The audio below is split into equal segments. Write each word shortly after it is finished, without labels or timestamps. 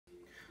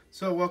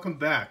So welcome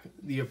back.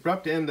 The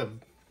abrupt end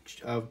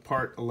of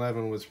part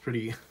 11 was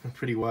pretty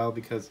pretty wild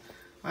because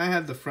I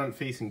had the front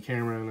facing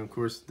camera, and of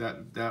course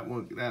that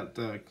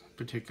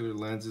particular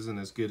lens isn't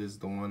as good as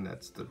the one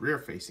that's the rear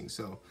facing.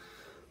 So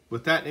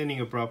with that ending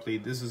abruptly,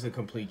 this is a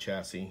complete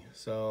chassis.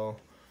 So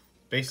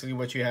basically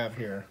what you have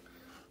here,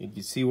 you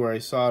can see where I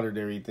soldered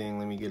everything.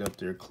 Let me get up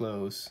there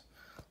close.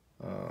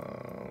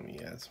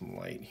 Yeah, some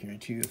light here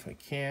too if I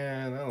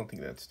can. I don't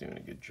think that's doing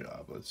a good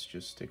job. Let's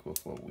just stick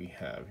with what we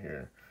have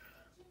here.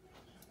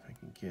 I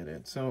can get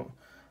it. So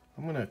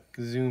I'm gonna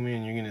zoom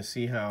in. You're gonna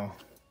see how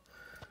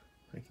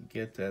I can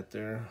get that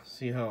there.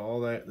 See how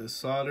all that is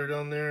soldered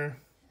on there.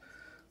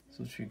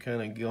 So what you're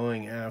kind of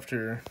going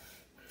after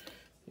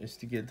is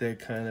to get that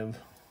kind of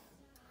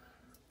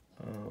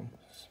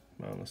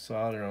amount of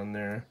solder on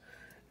there.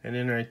 And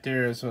then right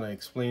there is when I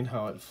explained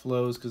how it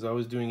flows, because I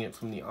was doing it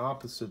from the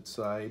opposite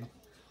side.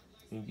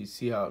 You can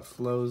see how it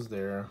flows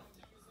there.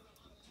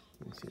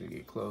 Let me see if I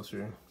get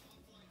closer.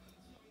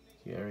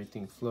 See,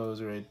 everything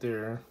flows right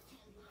there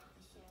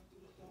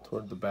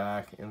toward the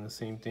back, and the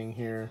same thing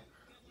here.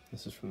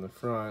 This is from the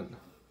front.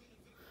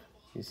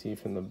 You see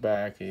from the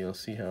back, and you'll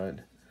see how it,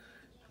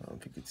 I don't know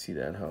if you could see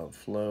that, how it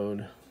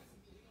flowed.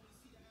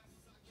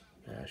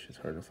 Gosh, it's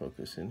hard to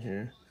focus in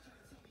here.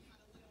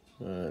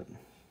 But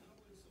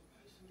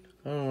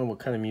I don't know what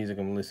kind of music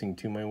I'm listening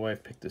to. My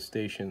wife picked a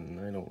station,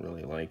 and I don't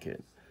really like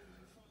it.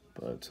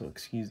 But so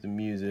excuse the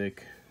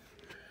music.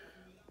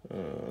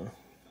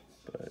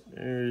 But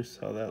there's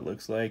how that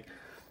looks like.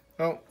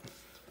 Oh,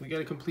 we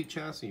got a complete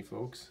chassis,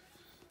 folks.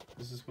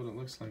 This is what it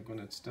looks like when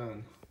it's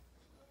done.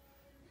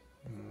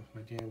 If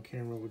my damn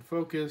camera would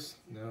focus.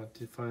 No,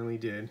 it finally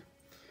did.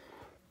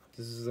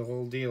 This is the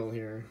whole deal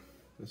here.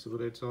 This is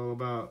what it's all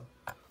about.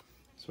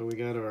 So we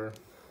got our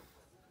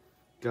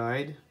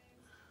guide,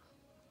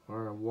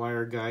 our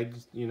wire guide,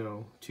 you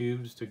know,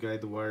 tubes to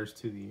guide the wires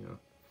to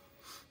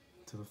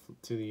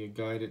the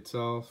guide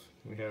itself.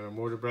 We have our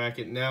motor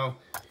bracket. Now,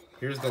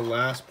 here's the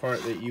last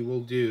part that you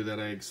will do that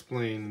I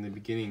explained in the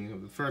beginning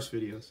of the first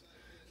videos.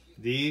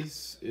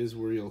 These is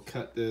where you'll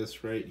cut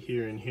this right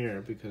here and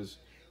here, because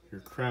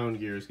your crown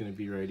gear is going to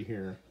be right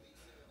here.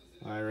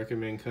 I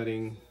recommend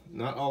cutting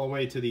not all the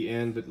way to the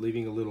end, but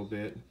leaving a little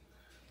bit,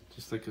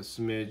 just like a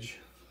smidge,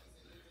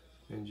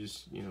 and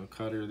just, you know,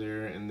 cut her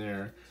there and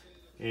there.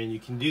 And you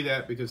can do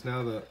that because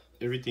now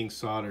everything's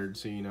soldered,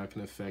 so you're not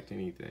going to affect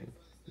anything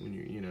when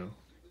you're, you know,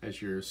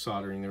 as you're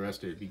soldering the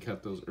rest of it. If you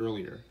cut those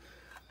earlier,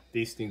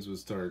 these things would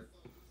start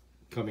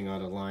coming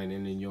out of line,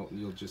 and then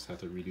you'll just have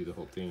to redo the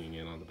whole thing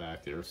again on the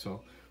back there.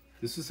 So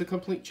this is a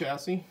complete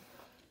chassis,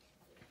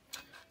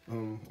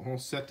 all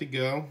set to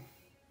go.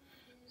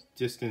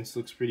 Distance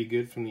looks pretty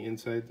good from the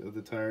inside of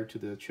the tire to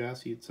the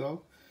chassis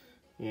itself.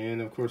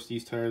 And of course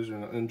these tires are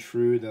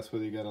untrue. That's why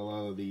they got a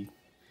lot of the,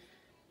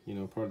 you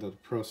know, part of the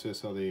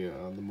process, how they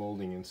the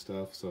molding and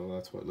stuff. So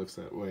that's why it looks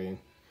that way.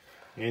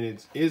 And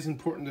it is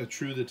important to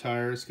true the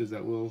tires, because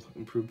that will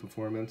improve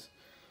performance.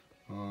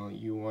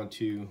 You want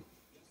to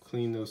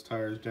clean those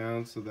tires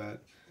down so that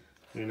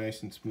they're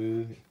nice and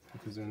smooth,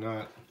 because they're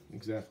not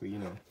exactly, you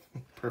know,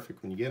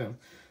 perfect when you get them.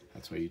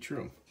 That's why you true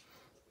them.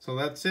 So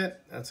that's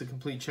it. That's a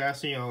complete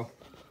chassis. I'll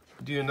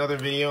do another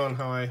video on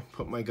how I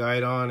put my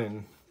guide on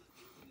and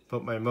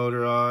put my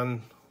motor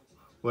on,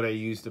 what I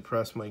use to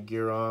press my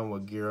gear on,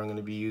 what gear I'm going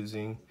to be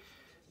using,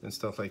 and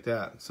stuff like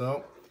that.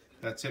 So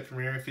that's it from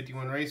Area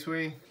 51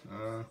 Raceway.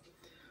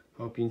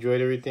 Hope you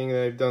enjoyed everything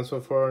that I've done so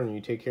far, and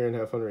you take care and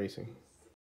have fun racing.